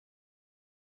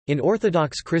In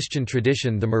Orthodox Christian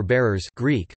tradition the Myrrhbearers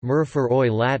Greek,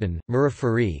 Myrrhbearers Latin,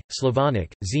 Myrrhbearers,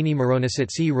 Slavonic, Zeni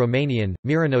Romanian,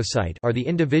 Myronosite are the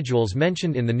individuals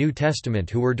mentioned in the New Testament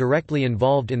who were directly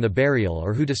involved in the burial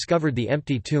or who discovered the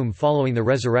empty tomb following the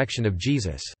resurrection of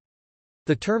Jesus.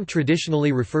 The term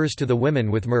traditionally refers to the women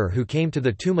with myrrh who came to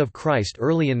the tomb of Christ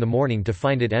early in the morning to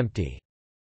find it empty.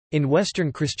 In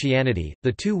Western Christianity,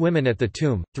 the two women at the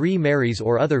tomb, three Marys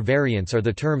or other variants are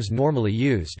the terms normally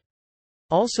used.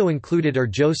 Also included are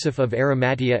Joseph of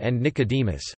Arimathea and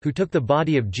Nicodemus, who took the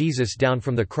body of Jesus down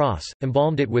from the cross,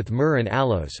 embalmed it with myrrh and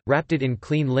aloes, wrapped it in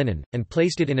clean linen, and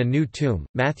placed it in a new tomb.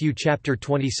 Matthew chapter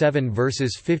 27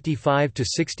 verses 55 to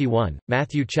 61,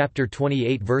 Matthew chapter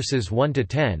 28 verses 1 to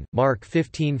 10, Mark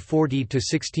 15:40 to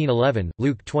 16:11,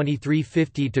 Luke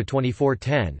 23:50 to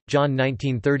 24:10, John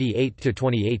 19:38 to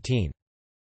 20:18.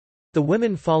 The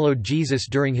women followed Jesus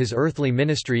during his earthly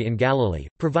ministry in Galilee,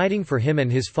 providing for him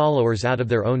and his followers out of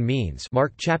their own means.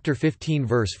 Mark chapter 15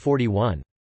 verse 41.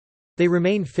 They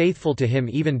remained faithful to him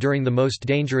even during the most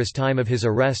dangerous time of his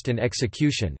arrest and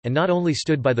execution, and not only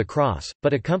stood by the cross,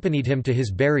 but accompanied him to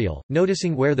his burial,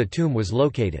 noticing where the tomb was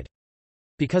located.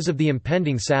 Because of the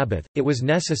impending Sabbath, it was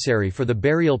necessary for the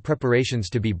burial preparations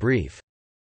to be brief.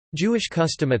 Jewish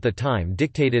custom at the time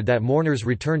dictated that mourners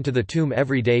returned to the tomb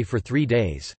every day for 3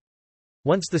 days.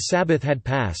 Once the Sabbath had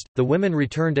passed, the women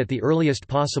returned at the earliest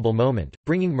possible moment,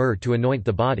 bringing myrrh to anoint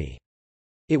the body.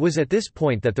 It was at this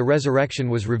point that the resurrection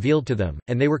was revealed to them,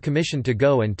 and they were commissioned to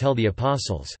go and tell the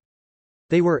apostles.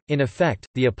 They were, in effect,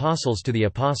 the apostles to the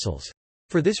apostles.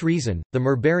 For this reason, the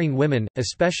myrrh-bearing women,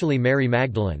 especially Mary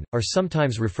Magdalene, are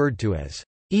sometimes referred to as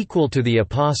equal to the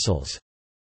apostles.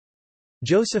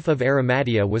 Joseph of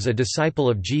Arimathea was a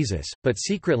disciple of Jesus, but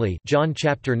secretly, John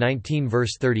chapter 19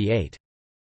 verse 38.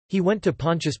 He went to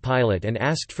Pontius Pilate and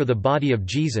asked for the body of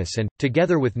Jesus and,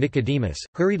 together with Nicodemus,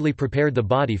 hurriedly prepared the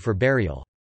body for burial.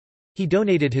 He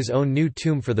donated his own new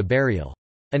tomb for the burial.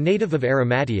 A native of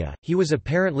Arimathea, he was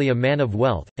apparently a man of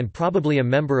wealth, and probably a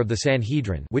member of the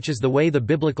Sanhedrin, which is the way the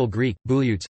biblical Greek,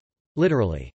 bouliutes,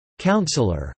 literally,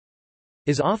 counselor,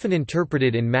 is often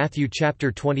interpreted in Matthew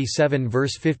chapter 27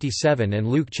 verse 57 and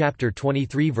Luke chapter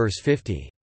 23 verse 50.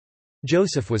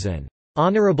 Joseph was an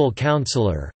honorable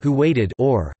counselor, who waited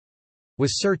or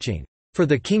was searching for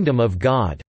the kingdom of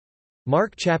God.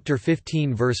 Mark chapter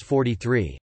 15 verse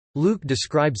 43. Luke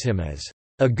describes him as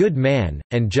a good man,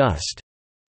 and just.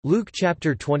 Luke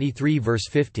chapter 23 verse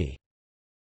 50.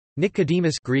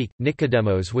 Nicodemus Greek,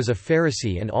 Nicodemos was a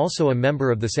Pharisee and also a member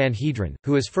of the Sanhedrin,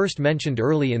 who is first mentioned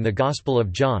early in the Gospel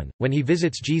of John, when he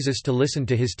visits Jesus to listen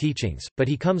to his teachings, but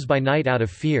he comes by night out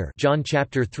of fear. John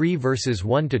chapter 3 verses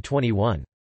 1 to 21.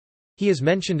 He is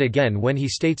mentioned again when he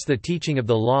states the teaching of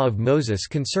the law of Moses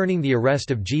concerning the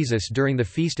arrest of Jesus during the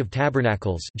Feast of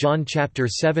Tabernacles, John chapter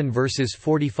 7 verses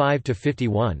 45 to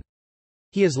 51.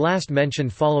 He is last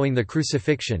mentioned following the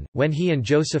crucifixion, when he and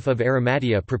Joseph of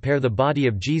Arimathea prepare the body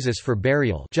of Jesus for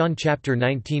burial, John chapter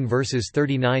 19 verses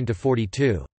 39 to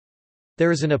 42.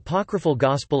 There is an apocryphal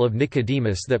Gospel of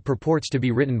Nicodemus that purports to be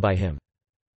written by him.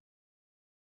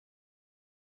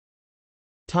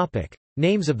 Topic: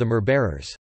 Names of the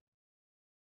myrrh-bearers.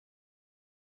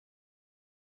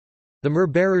 The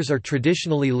myrrh-bearers are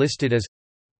traditionally listed as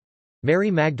Mary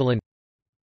Magdalene,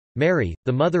 Mary,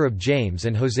 the mother of James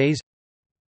and Joses,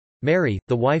 Mary,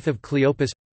 the wife of Cleopas,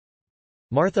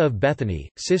 Martha of Bethany,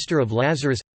 sister of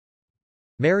Lazarus,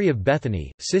 Mary of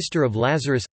Bethany, sister of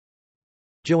Lazarus,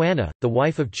 Joanna, the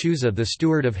wife of Chuza the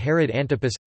steward of Herod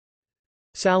Antipas,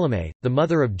 Salome, the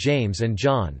mother of James and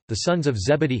John, the sons of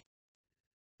Zebedee,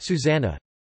 Susanna,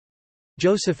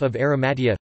 Joseph of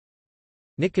Arimathea,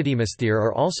 Nicodemus. There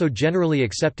are also generally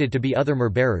accepted to be other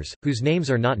myrrh-bearers, whose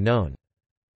names are not known.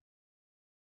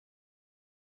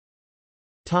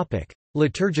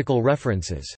 Liturgical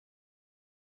references.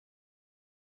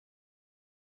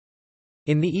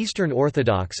 In the Eastern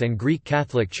Orthodox and Greek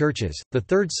Catholic churches, the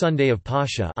third Sunday of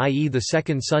Pascha, i.e. the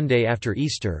second Sunday after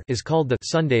Easter, is called the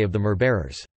Sunday of the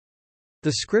Myrrh-bearers.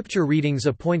 The scripture readings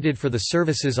appointed for the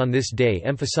services on this day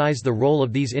emphasize the role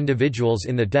of these individuals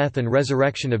in the death and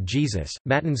resurrection of Jesus.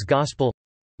 Matins Gospel,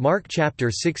 Mark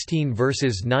chapter 16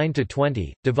 verses 9 to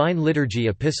 20, Divine Liturgy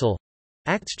Epistle,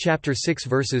 Acts chapter 6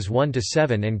 verses 1 to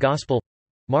 7 and Gospel,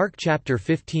 Mark chapter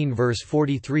 15 verse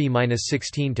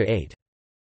 43-16 to 8.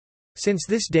 Since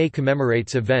this day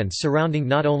commemorates events surrounding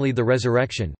not only the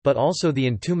resurrection, but also the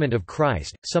entombment of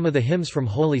Christ, some of the hymns from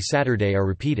Holy Saturday are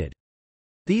repeated.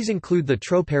 These include the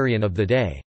troparion of the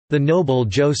day, the noble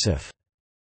Joseph,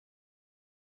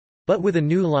 but with a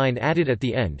new line added at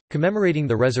the end, commemorating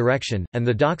the resurrection, and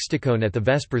the doxtikon at the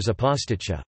Vespers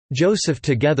Aposticha, Joseph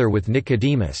together with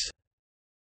Nicodemus.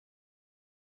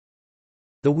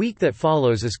 The week that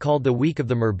follows is called the Week of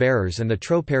the Myrrhbearers, and the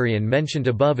troparion mentioned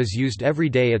above is used every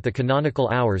day at the canonical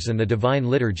hours and the Divine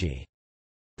Liturgy.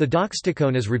 The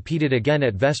Doxtikon is repeated again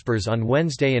at Vespers on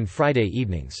Wednesday and Friday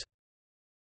evenings.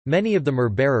 Many of the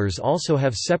Myrrhbearers also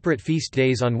have separate feast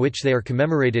days on which they are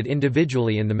commemorated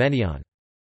individually in the Menaion.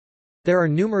 There are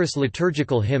numerous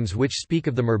liturgical hymns which speak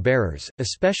of the Myrrhbearers,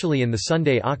 especially in the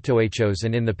Sunday Octoechos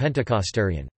and in the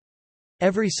Pentecostarion.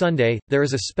 Every Sunday, there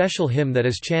is a special hymn that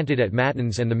is chanted at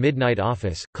Matins and the Midnight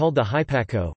Office, called the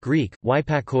Hypako, Greek,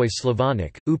 Wypakoi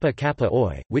Slavonic, Upa Kappa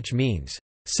Oi, which means,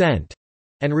 sent,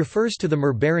 and refers to the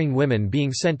myrrh-bearing women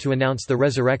being sent to announce the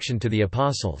resurrection to the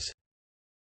apostles.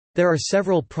 There are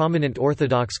several prominent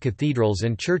Orthodox cathedrals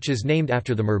and churches named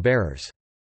after the myrrh-bearers.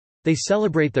 They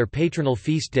celebrate their patronal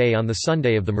feast day on the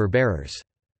Sunday of the Myrrhbearers.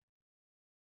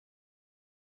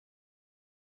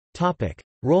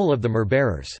 Role of the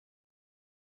myrrhbearers.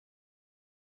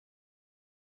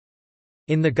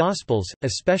 In the Gospels,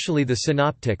 especially the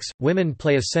Synoptics, women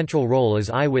play a central role as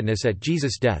eyewitness at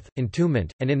Jesus' death,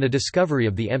 entombment, and in the discovery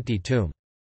of the empty tomb.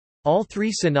 All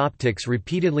three synoptics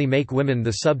repeatedly make women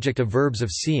the subject of verbs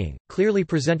of seeing, clearly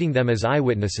presenting them as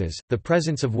eyewitnesses. The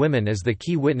presence of women as the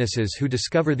key witnesses who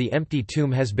discover the empty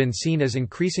tomb has been seen as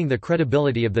increasing the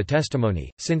credibility of the testimony,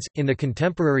 since, in the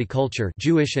contemporary culture,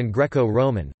 Jewish and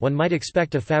Greco-Roman, one might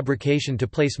expect a fabrication to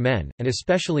place men, and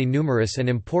especially numerous and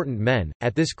important men,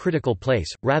 at this critical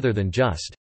place, rather than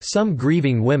just some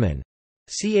grieving women.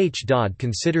 C.H. Dodd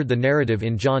considered the narrative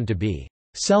in John to be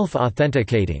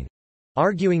self-authenticating,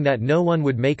 arguing that no one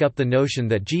would make up the notion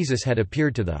that Jesus had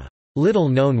appeared to the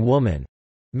little-known woman,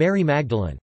 Mary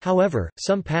Magdalene. However,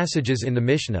 some passages in the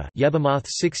Mishnah Yebamoth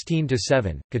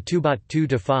 16-7, Ketubot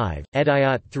 2-5,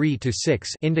 Edayot 3-6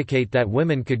 indicate that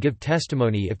women could give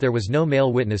testimony if there was no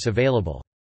male witness available.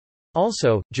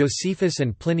 Also, Josephus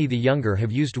and Pliny the Younger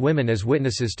have used women as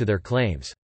witnesses to their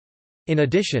claims. In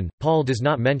addition, Paul does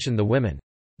not mention the women.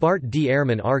 Bart D.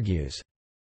 Ehrman argues,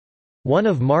 one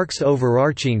of Mark's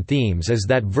overarching themes is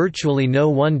that virtually no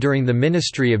one during the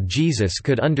ministry of Jesus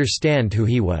could understand who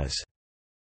he was.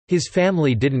 His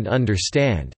family didn't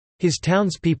understand. His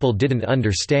townspeople didn't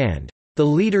understand. The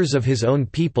leaders of his own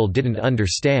people didn't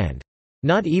understand.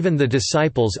 Not even the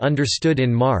disciples understood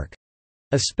in Mark.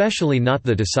 Especially not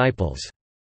the disciples.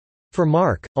 For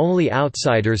Mark, only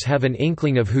outsiders have an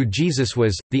inkling of who Jesus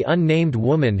was, the unnamed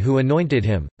woman who anointed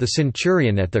him, the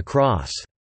centurion at the cross.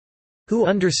 Who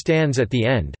understands at the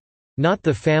end? Not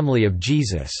the family of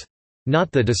Jesus. Not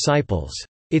the disciples.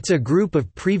 It's a group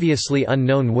of previously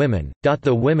unknown women,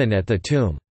 the women at the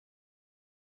tomb.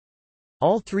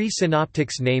 All three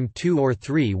synoptics name 2 or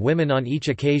 3 women on each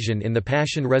occasion in the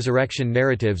Passion-Resurrection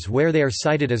narratives where they are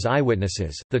cited as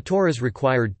eyewitnesses. The Torahs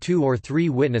required 2 or 3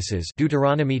 witnesses,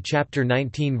 Deuteronomy chapter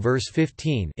 19 verse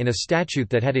 15, in a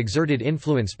statute that had exerted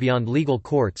influence beyond legal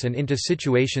courts and into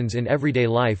situations in everyday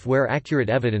life where accurate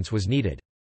evidence was needed.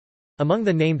 Among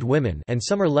the named women, and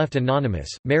some are left anonymous,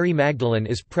 Mary Magdalene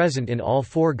is present in all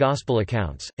 4 Gospel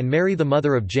accounts, and Mary the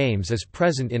mother of James is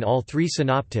present in all 3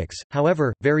 synoptics.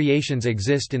 However, variations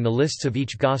exist in the lists of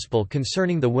each Gospel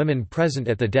concerning the women present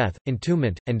at the death,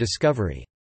 entombment, and discovery.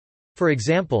 For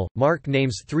example, Mark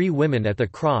names 3 women at the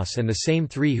cross and the same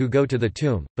 3 who go to the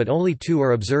tomb, but only 2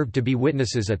 are observed to be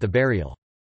witnesses at the burial.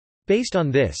 Based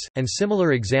on this, and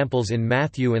similar examples in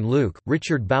Matthew and Luke,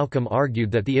 Richard Bauckham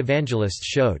argued that the evangelists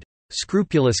showed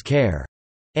scrupulous care,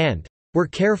 and were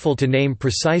careful to name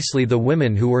precisely the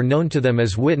women who were known to them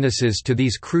as witnesses to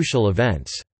these crucial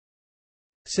events.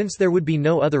 Since there would be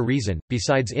no other reason,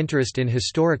 besides interest in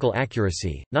historical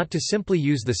accuracy, not to simply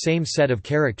use the same set of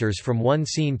characters from one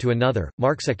scene to another,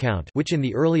 Mark's account, which in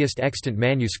the earliest extant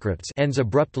manuscripts ends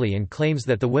abruptly and claims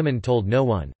that the women told no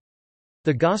one.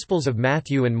 The Gospels of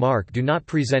Matthew and Mark do not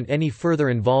present any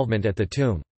further involvement at the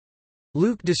tomb.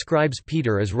 Luke describes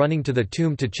Peter as running to the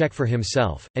tomb to check for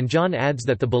himself, and John adds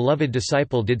that the beloved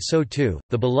disciple did so too,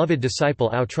 the beloved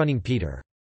disciple outrunning Peter.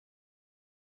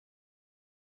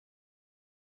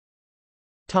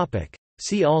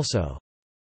 See also: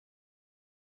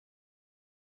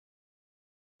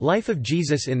 Life of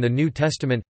Jesus in the New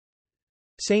Testament,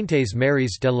 Saintes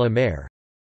Maries de la Mer,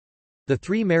 the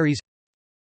Three Marys,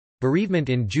 Bereavement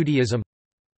in Judaism,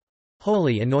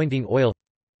 Holy Anointing Oil.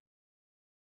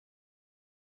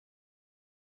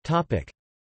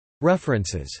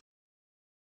 References.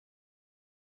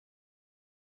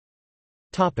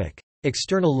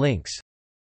 External links.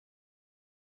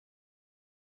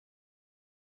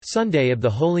 Sunday of the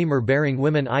Holy Myrrh-bearing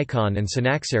Women icon and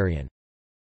Synaxarion.